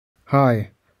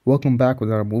Hi, welcome back with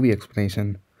our movie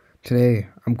explanation. Today,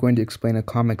 I'm going to explain a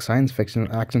comic science fiction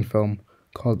action film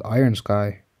called Iron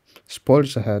Sky.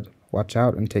 Spoilers ahead, watch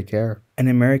out and take care. An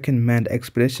American manned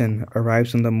expedition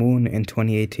arrives on the moon in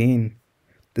 2018.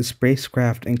 The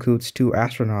spacecraft includes two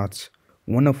astronauts,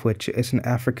 one of which is an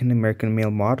African American male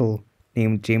model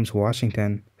named James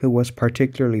Washington, who was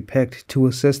particularly picked to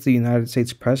assist the United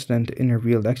States president in a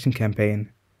re-election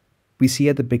campaign. We see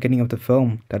at the beginning of the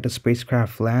film that the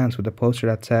spacecraft lands with a poster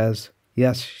that says,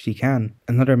 "Yes, she can."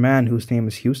 Another man whose name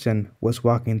is Houston was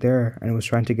walking there and was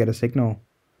trying to get a signal.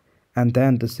 And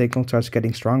then the signal starts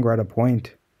getting stronger at a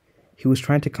point. He was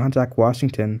trying to contact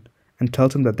Washington and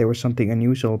tells him that there was something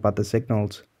unusual about the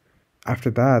signals.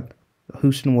 After that,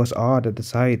 Houston was awed at the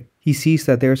sight. He sees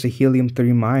that there's a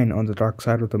helium-3 mine on the dark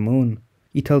side of the moon.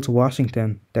 He tells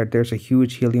Washington that there's a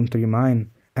huge helium-3 mine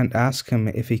and asks him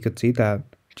if he could see that.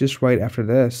 Just right after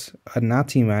this, a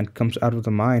Nazi man comes out of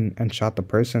the mine and shot the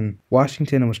person.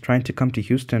 Washington was trying to come to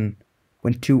Houston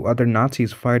when two other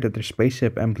Nazis fired at their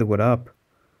spaceship and blew it up.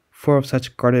 Four of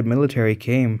such guarded military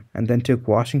came and then took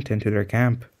Washington to their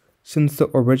camp. Since the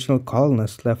original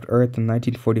colonists left Earth in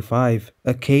 1945,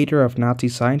 a cadre of Nazi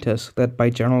scientists led by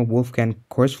General Wolfgang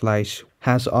Kurzfleisch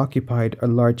has occupied a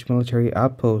large military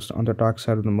outpost on the dark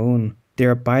side of the moon. They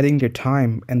are biding their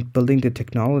time and building the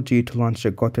technology to launch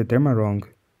the Götterdämmerung,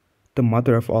 the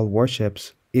mother of all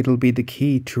warships. It'll be the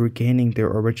key to regaining their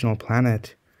original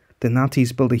planet. The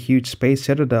Nazis built a huge space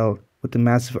citadel with a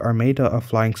massive armada of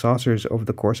flying saucers over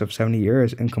the course of 70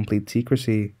 years in complete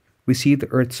secrecy. We see the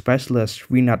Earth specialist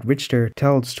Renat Richter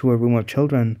tells to a room of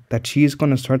children that she is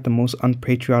going to start the most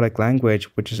unpatriotic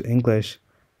language, which is English,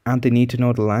 and they need to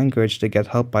know the language to get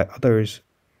help by others.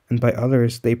 And by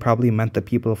others, they probably meant the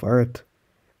people of Earth.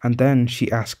 And then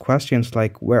she asked questions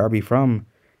like, "Where are we from?"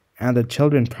 And the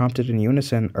children prompted in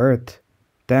unison, "Earth."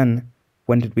 Then,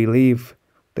 "When did we leave?"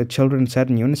 The children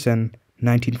said in unison,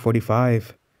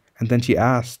 "1945." And then she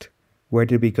asked, "Where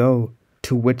did we go?"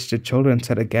 To which the children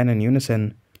said again in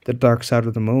unison, "The dark side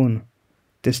of the moon."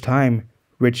 This time,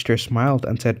 Richter smiled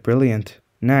and said, "Brilliant."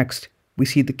 Next, we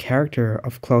see the character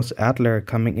of Klaus Adler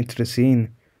coming into the scene,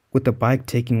 with the bike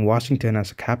taking Washington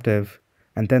as a captive,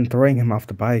 and then throwing him off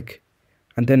the bike.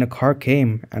 And then a car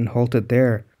came and halted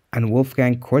there, and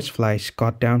Wolfgang Kurzfleisch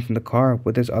got down from the car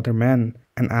with his other men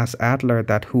and asked Adler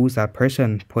that who's that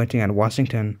person, pointing at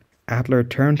Washington. Adler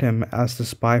turned him as the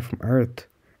spy from Earth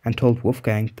and told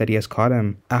Wolfgang that he has caught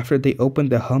him. After they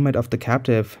opened the helmet of the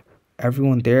captive,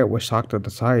 everyone there was shocked at the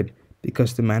sight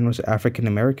because the man was African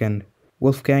American.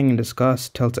 Wolfgang in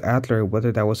disgust tells Adler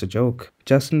whether that was a joke.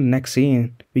 Just in the next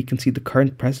scene, we can see the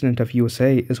current president of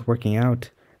USA is working out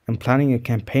and planning a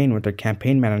campaign with their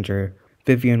campaign manager,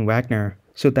 Vivian Wagner,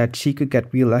 so that she could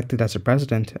get re-elected as a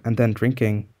president and then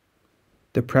drinking.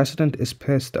 The president is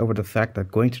pissed over the fact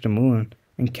that going to the moon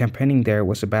and campaigning there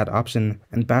was a bad option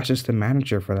and bashes the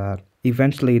manager for that.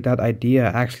 Eventually, that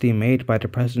idea actually made by the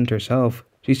president herself.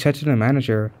 She said to the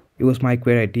manager, "It was my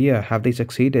great idea, have they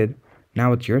succeeded?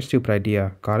 Now it's your stupid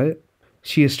idea, got it?"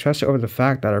 She is stressed over the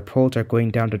fact that her polls are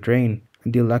going down the drain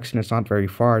and the election is not very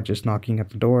far, just knocking at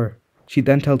the door. She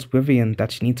then tells Vivian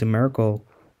that she needs a miracle.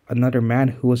 Another man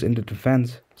who was in the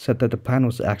defense said that the plan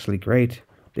was actually great,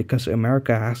 because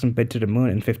America hasn't been to the moon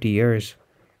in 50 years,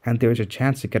 and there is a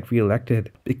chance to get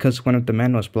re-elected because one of the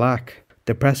men was black.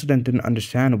 The president didn't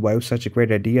understand why it was such a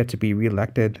great idea to be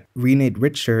re-elected. Renate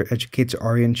Richter educates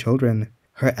Aryan children.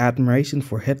 Her admiration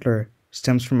for Hitler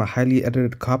stems from a highly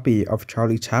edited copy of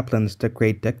Charlie Chaplin's The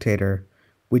Great Dictator,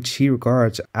 which she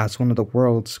regards as one of the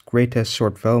world's greatest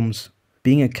short films.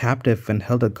 Being a captive and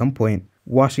held at gunpoint,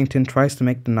 Washington tries to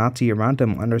make the Nazi around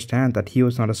him understand that he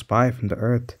was not a spy from the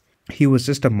Earth. He was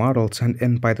just a model sent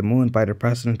in by the moon by the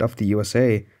president of the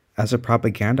USA as a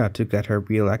propaganda to get her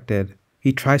re-elected.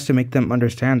 He tries to make them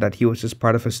understand that he was just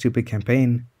part of a stupid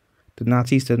campaign. The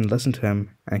Nazis didn't listen to him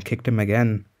and kicked him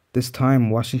again. This time,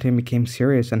 Washington became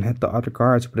serious and hit the other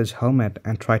guards with his helmet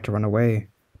and tried to run away.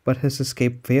 But his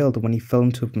escape failed when he fell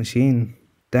into a machine.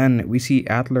 Then we see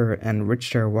Adler and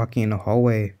Richter walking in a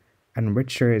hallway, and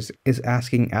Richter is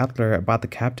asking Adler about the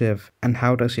captive and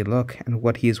how does he look and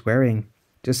what he is wearing.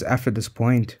 Just after this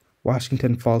point,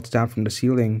 Washington falls down from the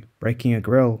ceiling, breaking a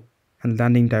grill and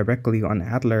landing directly on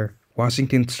Adler.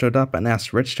 Washington stood up and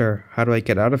asked Richter, "How do I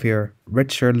get out of here?"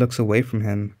 Richter looks away from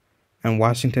him, and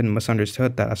Washington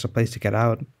misunderstood that as a place to get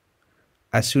out.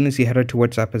 As soon as he headed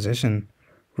towards that position,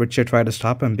 Richter tried to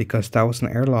stop him because that was an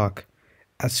airlock.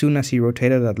 As soon as he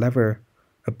rotated that lever,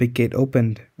 a big gate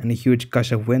opened and a huge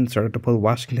gush of wind started to pull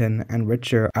Washington and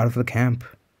Richter out of the camp.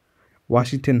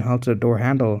 Washington held to the door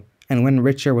handle, and when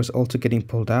Richter was also getting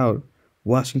pulled out,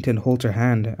 Washington holds her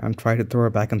hand and tries to throw her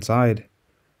back inside.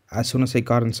 As soon as they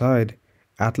got inside,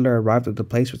 Adler arrived at the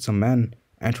place with some men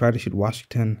and tried to shoot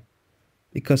Washington.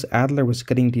 Because Adler was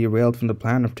getting derailed from the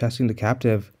plan of testing the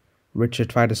captive, Richard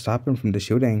tried to stop him from the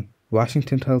shooting.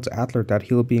 Washington tells Adler that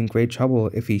he will be in great trouble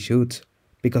if he shoots,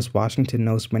 because Washington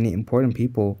knows many important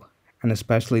people, and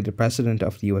especially the President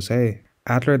of the USA.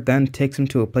 Adler then takes him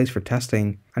to a place for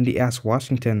testing, and he asks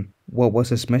Washington what was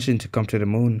his mission to come to the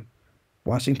moon.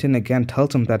 Washington again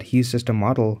tells him that he's just a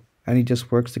model, and he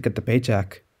just works to get the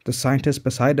paycheck. The scientists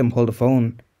beside him hold a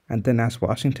phone, and then ask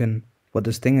Washington what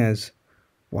this thing is.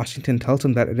 Washington tells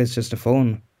him that it is just a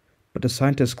phone, but the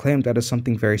scientists claim that it's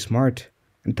something very smart,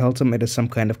 and tells him it is some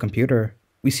kind of computer.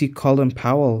 We see Colin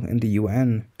Powell in the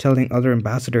UN telling other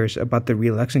ambassadors about the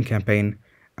re-election campaign,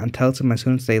 and tells them as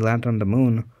soon as they land on the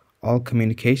moon, all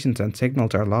communications and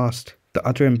signals are lost. The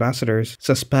other ambassadors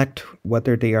suspect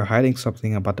whether they are hiding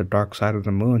something about the dark side of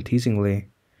the moon teasingly.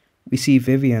 We see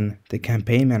Vivian, the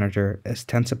campaign manager, is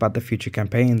tense about the future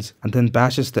campaigns, and then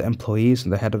bashes the employees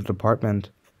and the head of the department.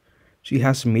 She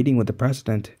has a meeting with the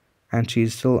president, and she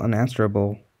is still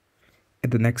unanswerable.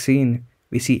 In the next scene,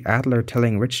 we see Adler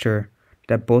telling Richter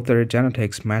that both their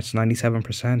genetics match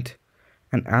 97%,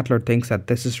 and Adler thinks that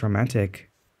this is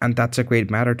romantic, and that's a great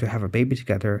matter to have a baby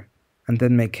together, and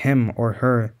then make him or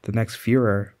her the next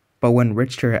Führer. But when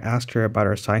Richter asked her about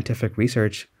her scientific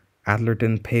research, Adler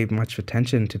didn't pay much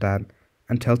attention to that,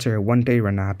 and tells her one day,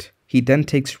 Renat. He then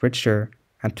takes Richter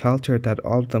and tells her that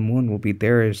all of the moon will be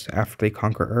theirs after they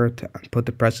conquer Earth and put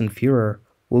the present Führer,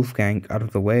 Wolfgang, out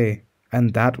of the way,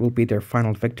 and that will be their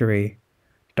final victory.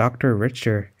 Dr.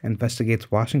 Richter investigates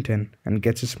Washington and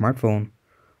gets a smartphone,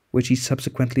 which he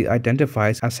subsequently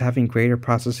identifies as having greater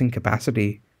processing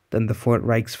capacity than the Fourth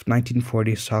Reich's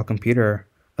 1940s-style computer,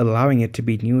 allowing it to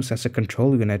be used as a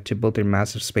control unit to build their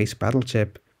massive space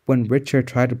battleship. When Richard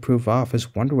tried to prove off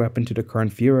his wonder weapon to the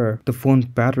current Führer, the phone's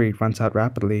battery runs out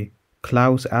rapidly.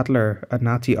 Klaus Adler, a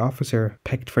Nazi officer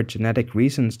picked for genetic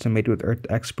reasons to mate with Earth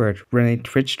expert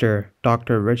Renate Richter,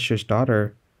 Dr. Richter's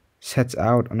daughter, sets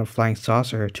out on a flying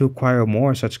saucer to acquire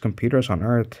more such computers on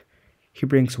Earth. He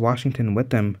brings Washington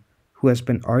with him, who has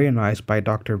been Aryanized by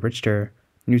Dr. Richter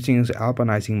using his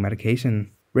albanizing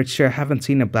medication. Richter haven't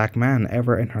seen a black man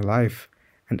ever in her life,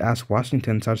 and asks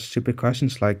Washington such stupid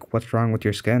questions like, "What's wrong with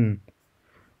your skin?"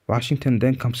 Washington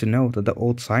then comes to know that the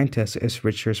old scientist is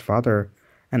Richter's father,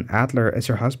 and Adler is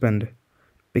her husband.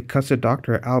 Because the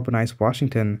doctor albanized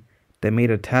Washington, they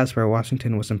made a test where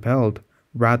Washington was impelled,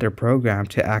 rather programmed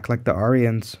to act like the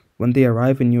Aryans. When they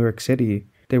arrive in New York City,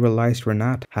 they realize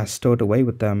Renat has stowed away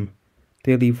with them.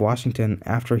 They leave Washington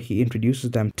after he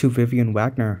introduces them to Vivian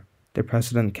Wagner, the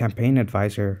president's campaign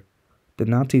advisor. The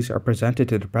Nazis are presented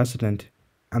to the president,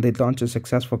 and they launch a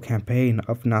successful campaign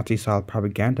of Nazi-style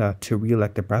propaganda to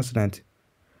re-elect the president,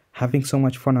 having so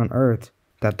much fun on Earth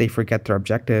that they forget their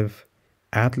objective.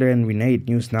 Adler and Renate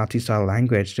use Nazi-style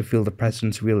language to fuel the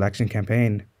president's re-election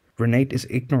campaign. Renate is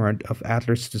ignorant of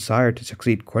Adler's desire to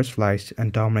succeed Kurzweil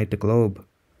and dominate the globe.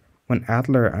 When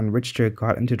Adler and Richter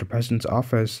got into the president's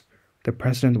office, the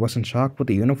president was in shock with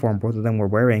the uniform both of them were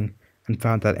wearing and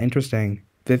found that interesting.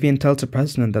 Vivian tells the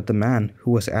president that the man,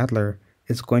 who was Adler,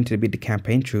 is going to be the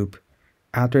campaign troop.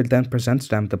 Adler then presents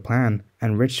them the plan,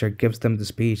 and Richter gives them the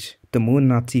speech. The Moon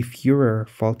Nazi Führer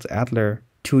follows Adler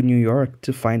to New York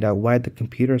to find out why the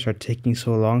computers are taking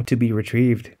so long to be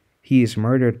retrieved. He is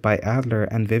murdered by Adler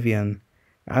and Vivian.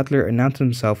 Adler announced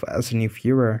himself as a new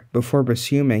Führer before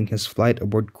resuming his flight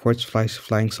aboard Kurzweil's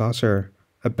flying saucer,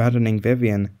 abandoning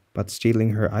Vivian but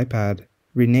stealing her iPad.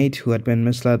 Renate, who had been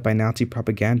misled by Nazi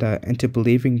propaganda into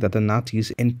believing that the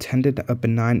Nazis intended a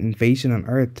benign invasion on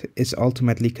Earth, is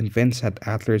ultimately convinced that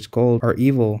Adler's goals are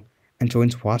evil and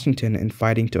joins Washington in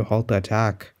fighting to halt the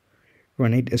attack.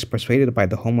 Renate is persuaded by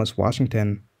the homeless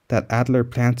Washington that Adler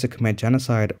plans to commit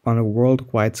genocide on a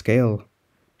worldwide scale.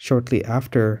 Shortly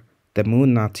after, the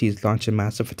Moon Nazis launch a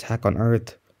massive attack on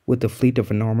Earth with a fleet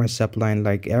of enormous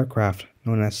Zeppelin-like aircraft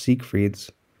known as Siegfrieds,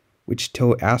 which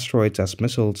tow asteroids as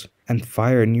missiles and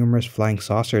fire numerous flying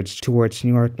saucers towards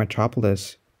New York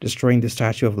metropolis, destroying the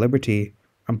Statue of Liberty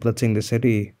and blitzing the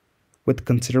city. With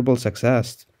considerable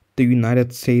success, the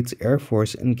United States Air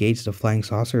Force engaged the flying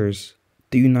saucers.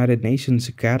 The United Nations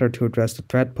gathered to address the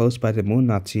threat posed by the Moon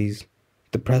Nazis.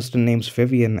 The president names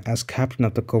Vivian as captain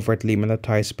of the covertly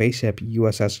militarized spaceship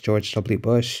USS George W.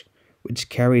 Bush, which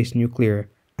carries nuclear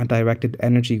and directed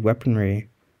energy weaponry,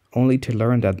 only to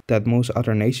learn that most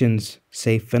other nations,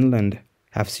 save Finland,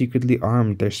 have secretly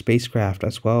armed their spacecraft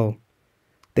as well.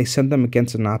 They send them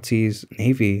against the Nazis'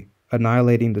 navy,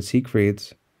 annihilating the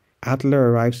Siegfrieds.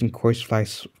 Adler arrives in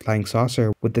Kurzweil's flying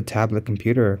saucer with the tablet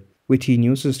computer, which he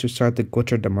uses to start the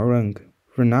Götterdämmerung.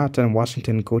 Renat and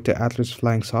Washington go to Adler's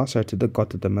flying saucer to the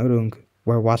Götterdämmerung,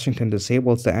 where Washington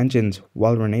disables the engines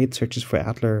while Renate searches for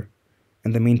Adler.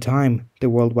 In the meantime, the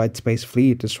worldwide space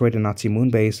fleet destroys the Nazi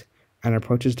moonbase and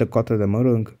approaches the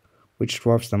Götterdämmerung, which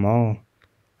dwarfs them all.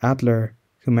 Adler,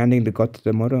 commanding the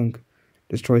Götterdämmerung,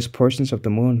 destroys portions of the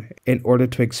moon in order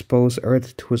to expose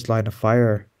Earth to his line of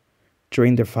fire.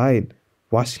 During their fight,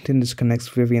 Washington disconnects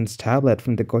Vivian's tablet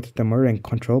from the Götterdämmerung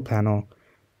control panel,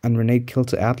 and Renate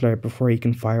kills Adler before he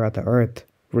can fire at the Earth.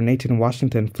 Renate and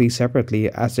Washington flee separately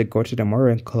as the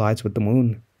Götterdämmerung collides with the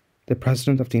moon. The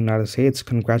President of the United States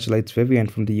congratulates Vivian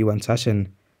from the UN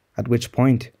session, at which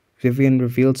point Vivian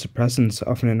reveals the presence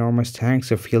of an enormous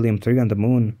tanks of helium-3 on the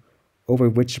moon, over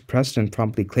which the President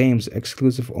promptly claims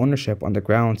exclusive ownership on the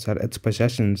grounds that its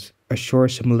possessions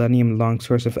assures a millennium-long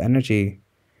source of energy.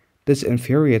 This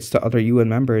infuriates the other UN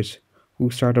members, who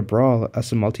start a brawl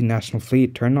as the multinational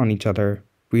fleet turn on each other.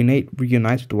 Renate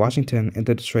reunites with Washington in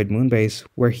the destroyed moonbase,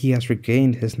 where he has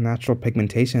regained his natural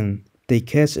pigmentation. They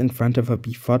kiss in front of a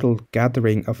befuddled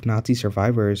gathering of Nazi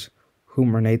survivors,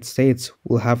 whom Renate states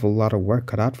will have a lot of work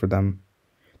cut out for them.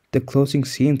 The closing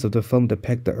scenes of the film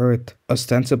depict the Earth,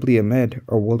 ostensibly amid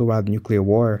a worldwide nuclear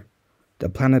war. The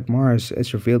planet Mars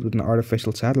is revealed with an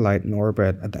artificial satellite in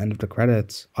orbit at the end of the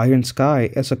credits. Iron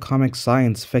Sky is a comic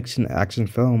science fiction action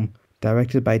film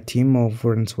directed by Timo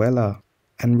Vuorensola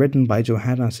and written by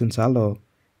Johanna Sinisalo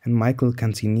and Michael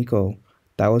Cancinico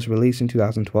that was released in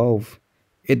 2012.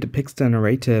 It depicts the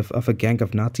narrative of a gang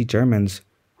of Nazi Germans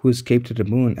who escaped to the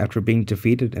moon after being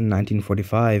defeated in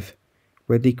 1945,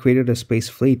 where they created a space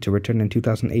fleet to return in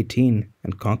 2018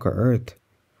 and conquer Earth.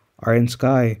 Iron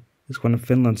Sky is one of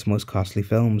Finland's most costly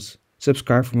films.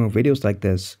 Subscribe for more videos like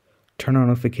this, turn on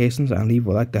notifications, and leave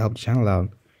a like to help the channel out.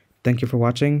 Thank you for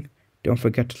watching. Don't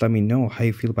forget to let me know how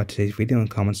you feel about today's video in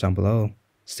the comments down below.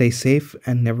 Stay safe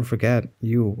and never forget,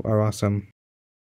 you are awesome.